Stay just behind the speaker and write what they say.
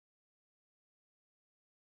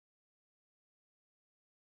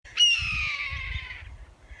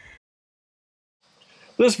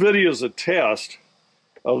This video is a test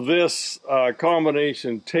of this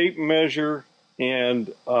combination tape measure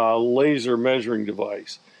and laser measuring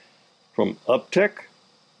device from Uptech.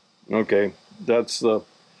 Okay, that's the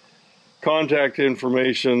contact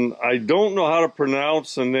information. I don't know how to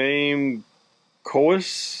pronounce the name.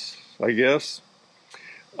 Cois, I guess.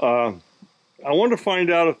 I want to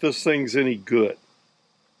find out if this thing's any good.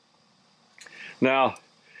 Now,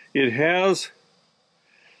 it has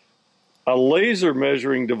a laser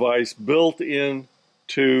measuring device built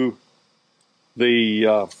into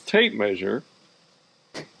the tape measure,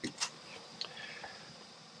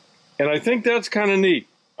 and I think that's kind of neat.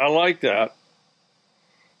 I like that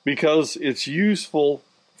because it's useful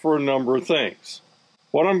for a number of things.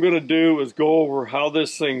 What I'm going to do is go over how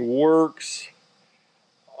this thing works,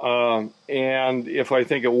 and if I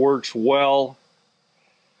think it works well,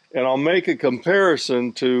 and I'll make a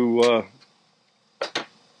comparison to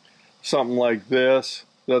something like this.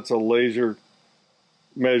 That's a laser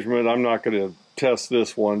measurement. I'm not going to test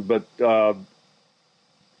this one, but does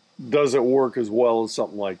it work as well as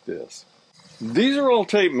something like this? These are all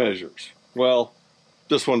tape measures. Well,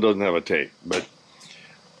 this one doesn't have a tape, but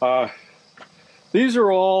these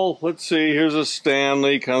are all, let's see, here's a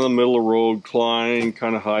Stanley, kind of the middle of the road, Klein,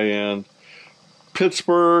 kind of high end.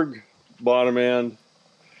 Pittsburgh, bottom end.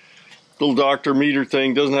 Little doctor meter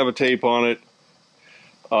thing, doesn't have a tape on it.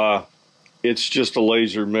 It's just a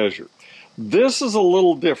laser measure. This is a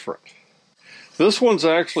little different. This one's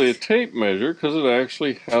actually a tape measure because it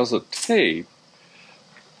actually has a tape,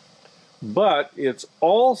 but it's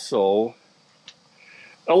also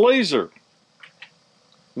a laser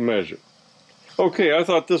measure. Okay, I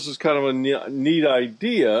thought this was kind of a neat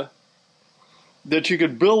idea that you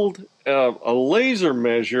could build a laser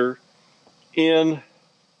measure in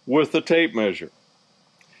with the tape measure.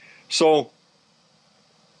 So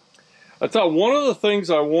I thought one of the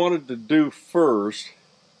things I wanted to do first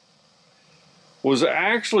was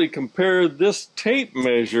actually compare this tape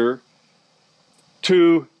measure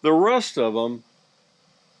to the rest of them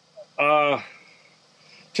to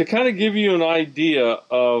kind of give you an idea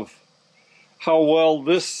of how well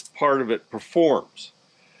this part of it performs.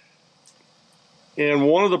 And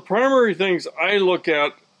one of the primary things I look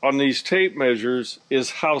at on these tape measures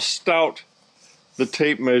is how stout the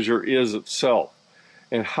tape measure is itself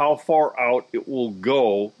and how far out it will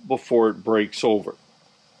go before it breaks over.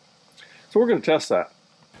 So we're going to test that.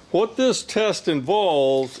 What this test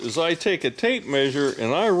involves is I take a tape measure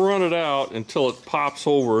and I run it out until it pops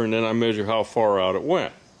over, and then I measure how far out it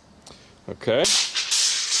went. Okay,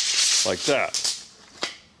 like that.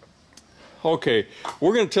 Okay,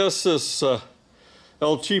 we're going to test this El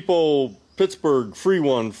Cheapo Pittsburgh free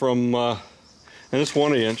one from, and it's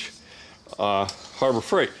 1 inch, Harbor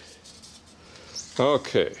Freight.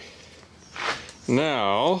 Okay,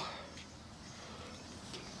 now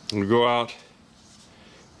I'm going to go out.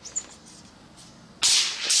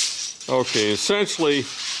 Okay, essentially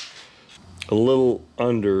a little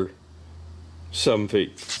under 7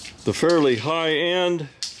 feet. The fairly high end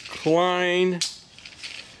Klein,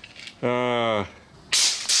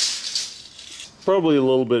 probably a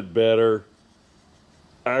little bit better,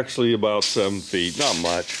 actually about 7 feet, not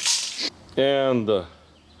much. And the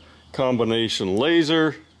combination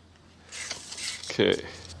laser. Okay.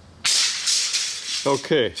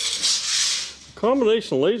 Okay. The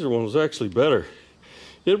combination laser one was actually better.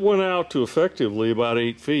 It went out to effectively about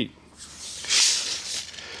 8 feet.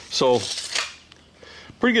 So,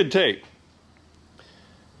 pretty good tape,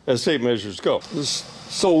 as tape measures go.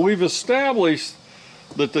 So we've established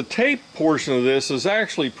that the tape portion of this is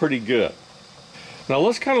actually pretty good. Now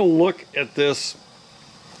let's kind of look at this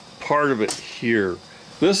part of it here.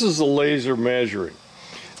 This is the laser measuring.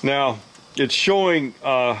 Now, it's showing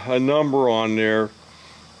a number on there,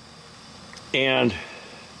 and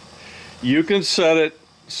you can set it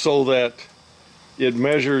so that it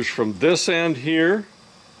measures from this end here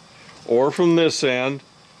or from this end.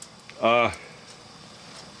 Like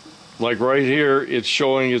right here, it's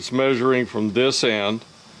showing it's measuring from this end,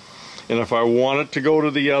 and if I want it to go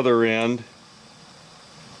to the other end,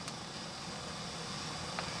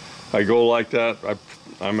 I go like that.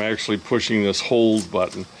 I'm actually pushing this hold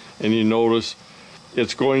button, and you notice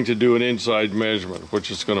it's going to do an inside measurement,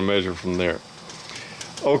 which is going to measure from there.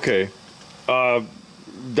 Okay,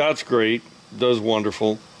 that's great, does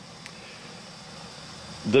wonderful.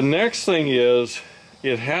 The next thing is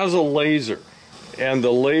it has a laser, and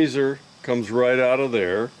the laser comes right out of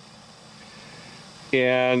there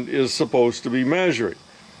and is supposed to be measuring.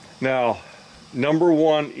 Now, number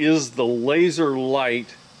one, is the laser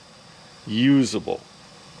light usable?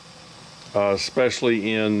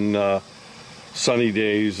 Especially in sunny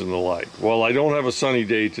days and the like. Well, I don't have a sunny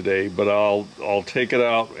day today, but I'll take it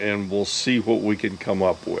out and we'll see what we can come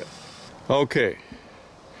up with. Okay,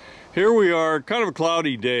 here we are, kind of a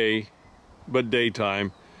cloudy day, but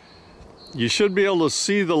daytime. You should be able to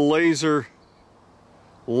see the laser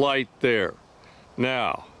light there.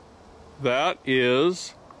 Now, that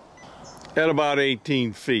is at about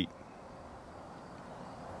 18 feet.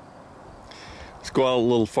 Let's go out a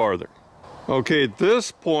little farther. Okay, at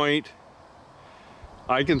this point,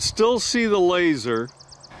 I can still see the laser,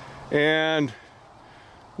 and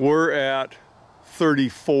we're at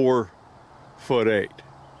 34'8".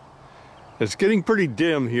 It's getting pretty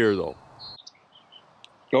dim here though.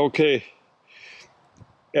 Okay,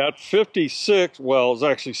 at 56, well, it's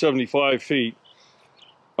actually 75 feet,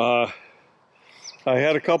 I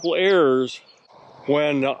had a couple errors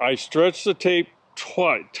when I stretched the tape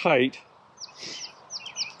tight.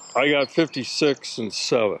 I got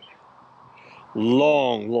 56'7".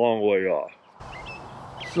 Long way off.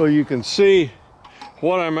 So you can see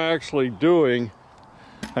what I'm actually doing.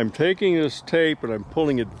 I'm taking this tape and I'm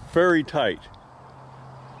pulling it very tight.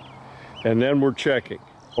 And then we're checking.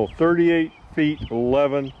 Oh, 38 feet,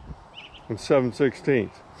 11 and 7/16.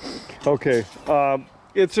 Okay,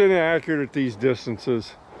 it's inaccurate at these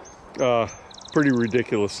distances, pretty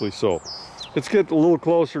ridiculously so. Let's get a little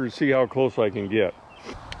closer to see how close I can get.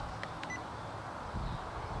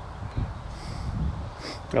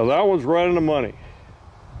 Now that was right on the money.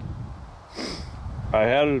 I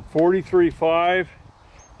had it at 43.5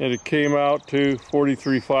 and it came out to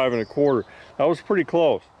 43.5 1/4. That was pretty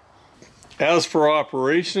close. As for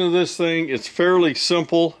operation of this thing, it's fairly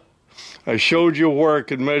simple. I showed you where it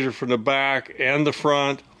could measure from the back and the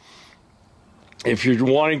front. If you're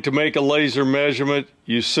wanting to make a laser measurement,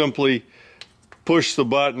 you simply push the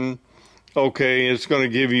button. Okay, it's going to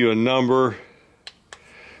give you a number.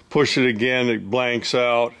 Push it again, it blanks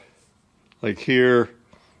out, like here.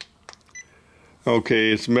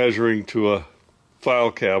 Okay, it's measuring to a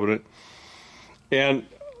file cabinet. And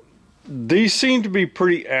these seem to be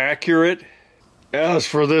pretty accurate. As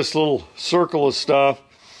for this little circle of stuff,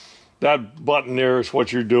 that button there is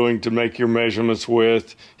what you're doing to make your measurements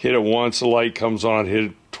with. Hit it once, the light comes on. Hit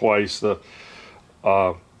it twice, the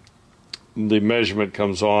measurement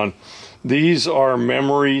comes on. These are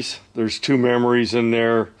memories. There's 2 memories in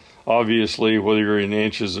there, obviously, whether you're in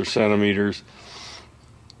inches or centimeters.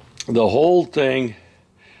 The whole thing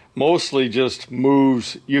mostly just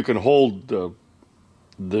moves. You can hold the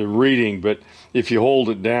reading, but if you hold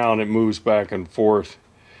it down, it moves back and forth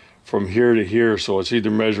from here to here, so it's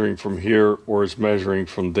either measuring from here or it's measuring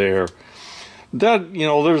from there. That, you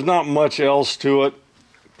know, there's not much else to it.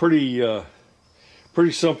 Pretty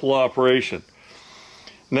simple operation.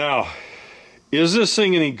 Now, is this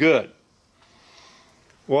thing any good?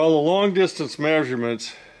 Well, the long distance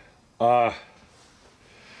measurements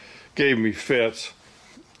gave me fits.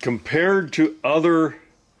 Compared to other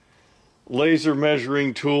laser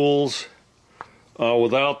measuring tools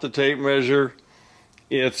without the tape measure,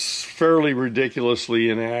 it's fairly ridiculously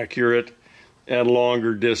inaccurate at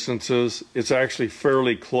longer distances. It's actually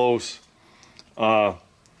fairly close on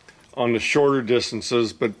the shorter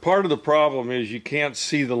distances, but part of the problem is you can't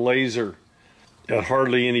see the laser at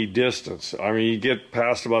hardly any distance. I mean, you get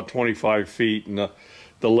past about 25 feet and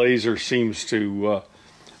the laser seems to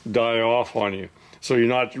die off on you. So you're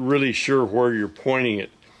not really sure where you're pointing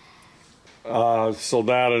it. So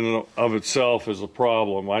that in and of itself is a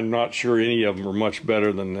problem. I'm not sure any of them are much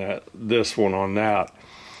better than this one on that.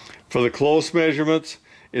 For the close measurements,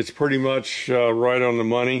 it's pretty much right on the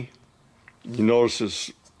money. You notice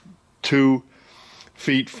it's 2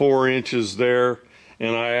 feet 4 inches there,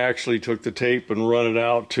 and I actually took the tape and run it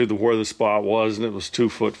out to where the spot was, and it was 2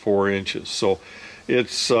 foot 4 inches. So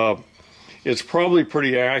it's probably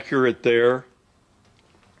pretty accurate there.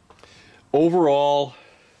 Overall,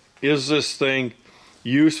 is this thing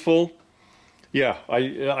useful? Yeah,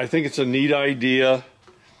 I think it's a neat idea.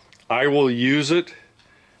 I will use it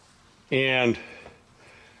and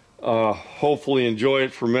hopefully enjoy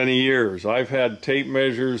it for many years. I've had tape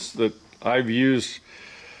measures that I've used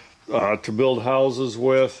to build houses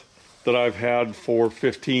with that I've had for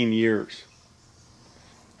 15 years.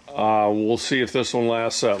 We'll see if this one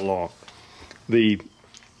lasts that long. The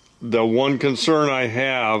one concern I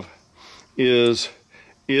have is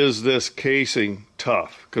this casing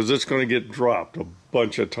tough? Because it's going to get dropped a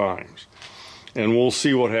bunch of times. And we'll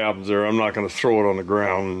see what happens there. I'm not going to throw it on the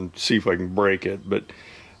ground and see if I can break it. But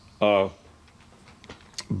I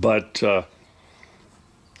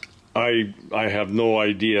have no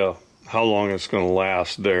idea how long it's going to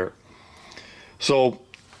last there. So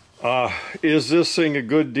is this thing a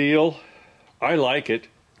good deal? I like it.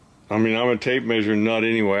 I mean, I'm a tape measure nut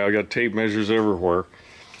anyway. I got tape measures everywhere.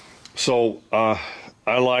 So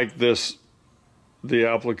I like this, the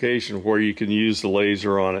application where you can use the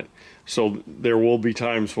laser on it. So there will be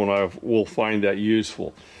times when I will find that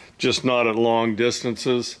useful. Just not at long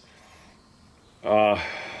distances. Long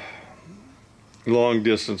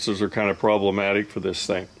distances are kind of problematic for this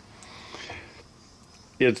thing.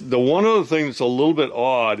 It's the one other thing that's a little bit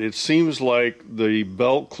odd. It seems like the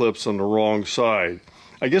belt clip's on the wrong side.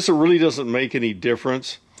 I guess it really doesn't make any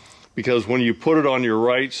difference, because when you put it on your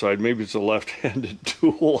right side, maybe it's a left-handed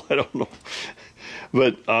tool, I don't know.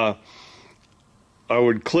 But I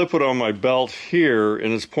would clip it on my belt here,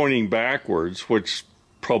 and it's pointing backwards, which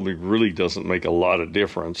probably really doesn't make a lot of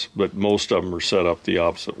difference, but most of them are set up the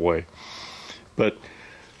opposite way. But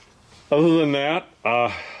other than that,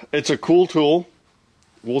 it's a cool tool.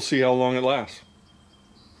 We'll see how long it lasts.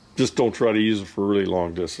 Just don't try to use it for really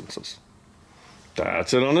long distances.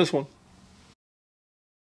 That's it on this one.